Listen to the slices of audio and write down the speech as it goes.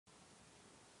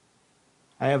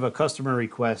I have a customer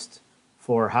request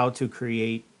for how to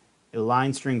create a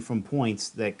line string from points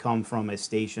that come from a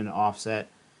station offset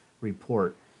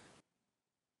report.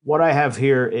 What I have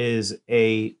here is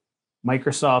a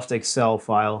Microsoft Excel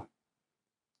file,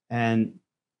 and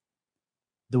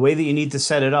the way that you need to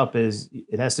set it up is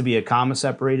it has to be a comma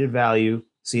separated value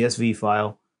CSV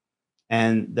file,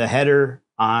 and the header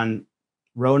on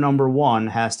row number 1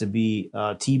 has to be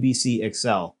TBC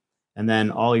Excel, and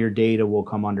then all your data will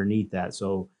come underneath that.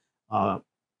 So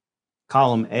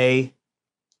column A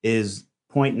is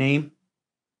point name,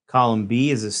 column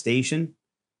B is a station.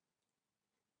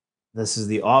 This is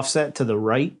the offset to the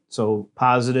right, so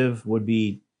positive would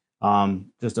be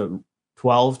just a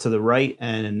 12 to the right,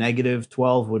 and a negative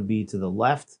 12 would be to the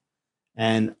left,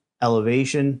 and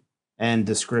elevation and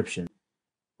description.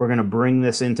 We're going to bring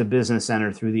this into Business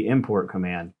Center through the import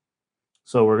command.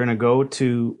 So we're going to go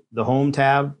to the Home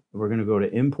tab, we're going to go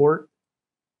to Import,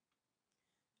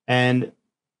 and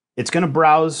it's going to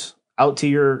browse out to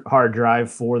your hard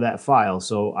drive for that file.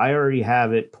 So I already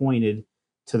have it pointed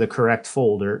to the correct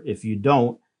folder. If you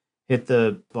don't, hit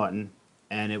the button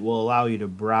and it will allow you to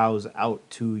browse out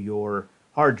to your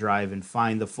hard drive and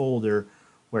find the folder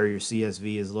where your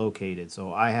CSV is located.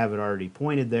 So I have it already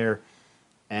pointed there,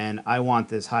 and I want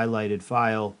this highlighted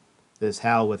file, this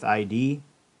HAL with ID,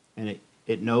 and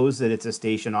it knows that it's a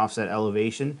station offset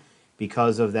elevation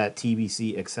because of that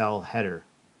TBC Excel header.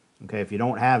 Okay, if you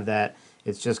don't have that,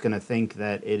 it's just going to think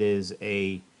that it is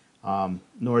a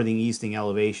northing easting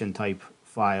elevation type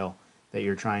file that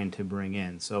you're trying to bring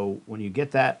in. So when you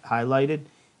get that highlighted,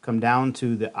 come down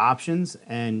to the options,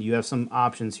 and you have some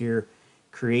options here.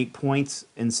 Create points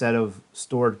instead of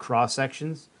stored cross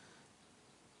sections.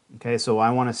 Okay, so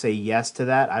I want to say yes to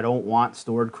that. I don't want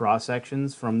stored cross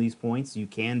sections from these points. You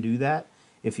can do that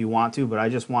if you want to, but I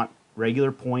just want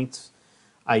regular points.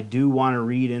 I do want to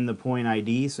read in the point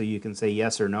ID, so you can say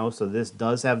yes or no. So this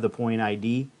does have the point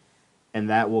ID, and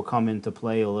that will come into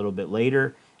play a little bit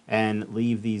later, and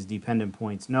leave these dependent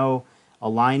points no.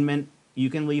 Alignment, you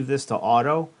can leave this to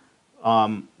auto,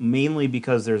 mainly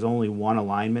because there's only one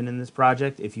alignment in this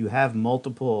project. If you have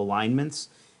multiple alignments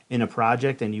in a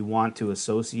project and you want to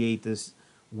associate this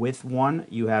with one,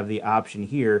 you have the option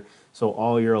here. So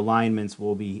all your alignments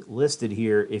will be listed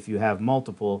here if you have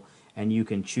multiple, and you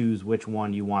can choose which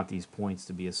one you want these points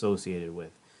to be associated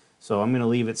with. So I'm going to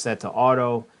leave it set to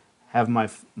auto, have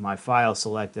my file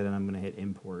selected, and I'm going to hit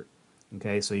import.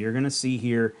 Okay, so you're going to see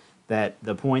here that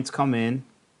the points come in,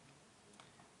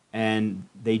 and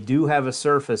they do have a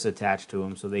surface attached to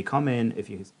them. So they come in, if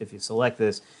you select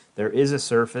this, there is a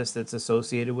surface that's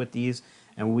associated with these,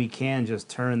 and we can just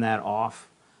turn that off.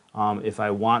 If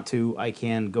I want to, I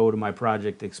can go to my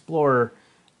Project Explorer,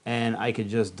 and I could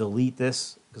just delete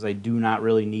this because I do not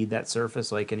really need that surface,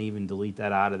 so I can even delete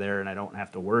that out of there and I don't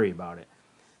have to worry about it.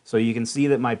 So you can see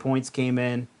that my points came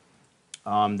in.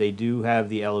 They do have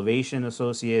the elevation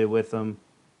associated with them,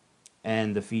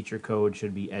 and the feature code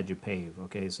should be edge of pave.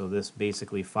 Okay, so this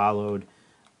basically followed,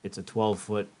 it's a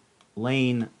 12-foot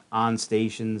lane on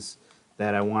stations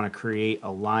that I want to create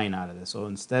a line out of this. So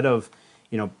instead of,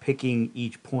 picking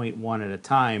each point one at a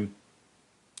time,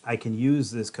 I can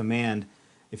use this command.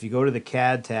 If you go to the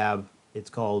CAD tab, it's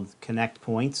called connect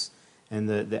points, and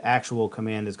the actual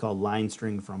command is called line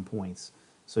string from points.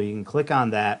 So you can click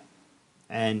on that,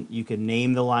 and you can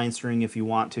name the line string if you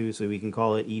want to. So we can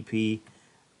call it EP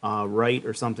right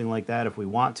or something like that if we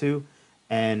want to,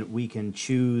 and we can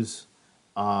choose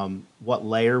what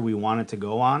layer we want it to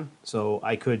go on. So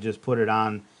I could just put it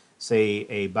on, say,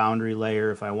 a boundary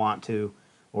layer if I want to,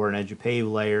 or an edge of pave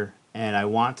layer, and I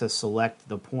want to select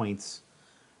the points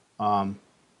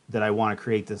that I want to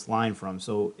create this line from.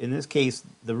 So in this case,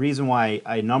 the reason why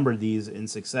I numbered these in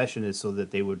succession is so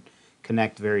that they would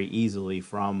connect very easily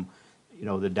from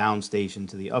the down station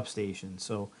to the up station.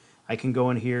 So I can go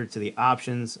in here to the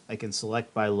options, I can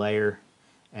select by layer,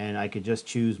 and I could just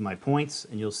choose my points,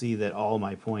 and you'll see that all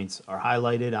my points are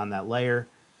highlighted on that layer,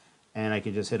 and I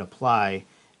can just hit apply,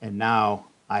 and now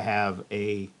I have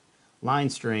a line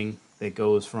string that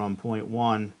goes from point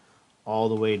 1 all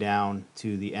the way down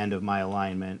to the end of my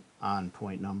alignment on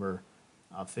point number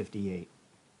 58.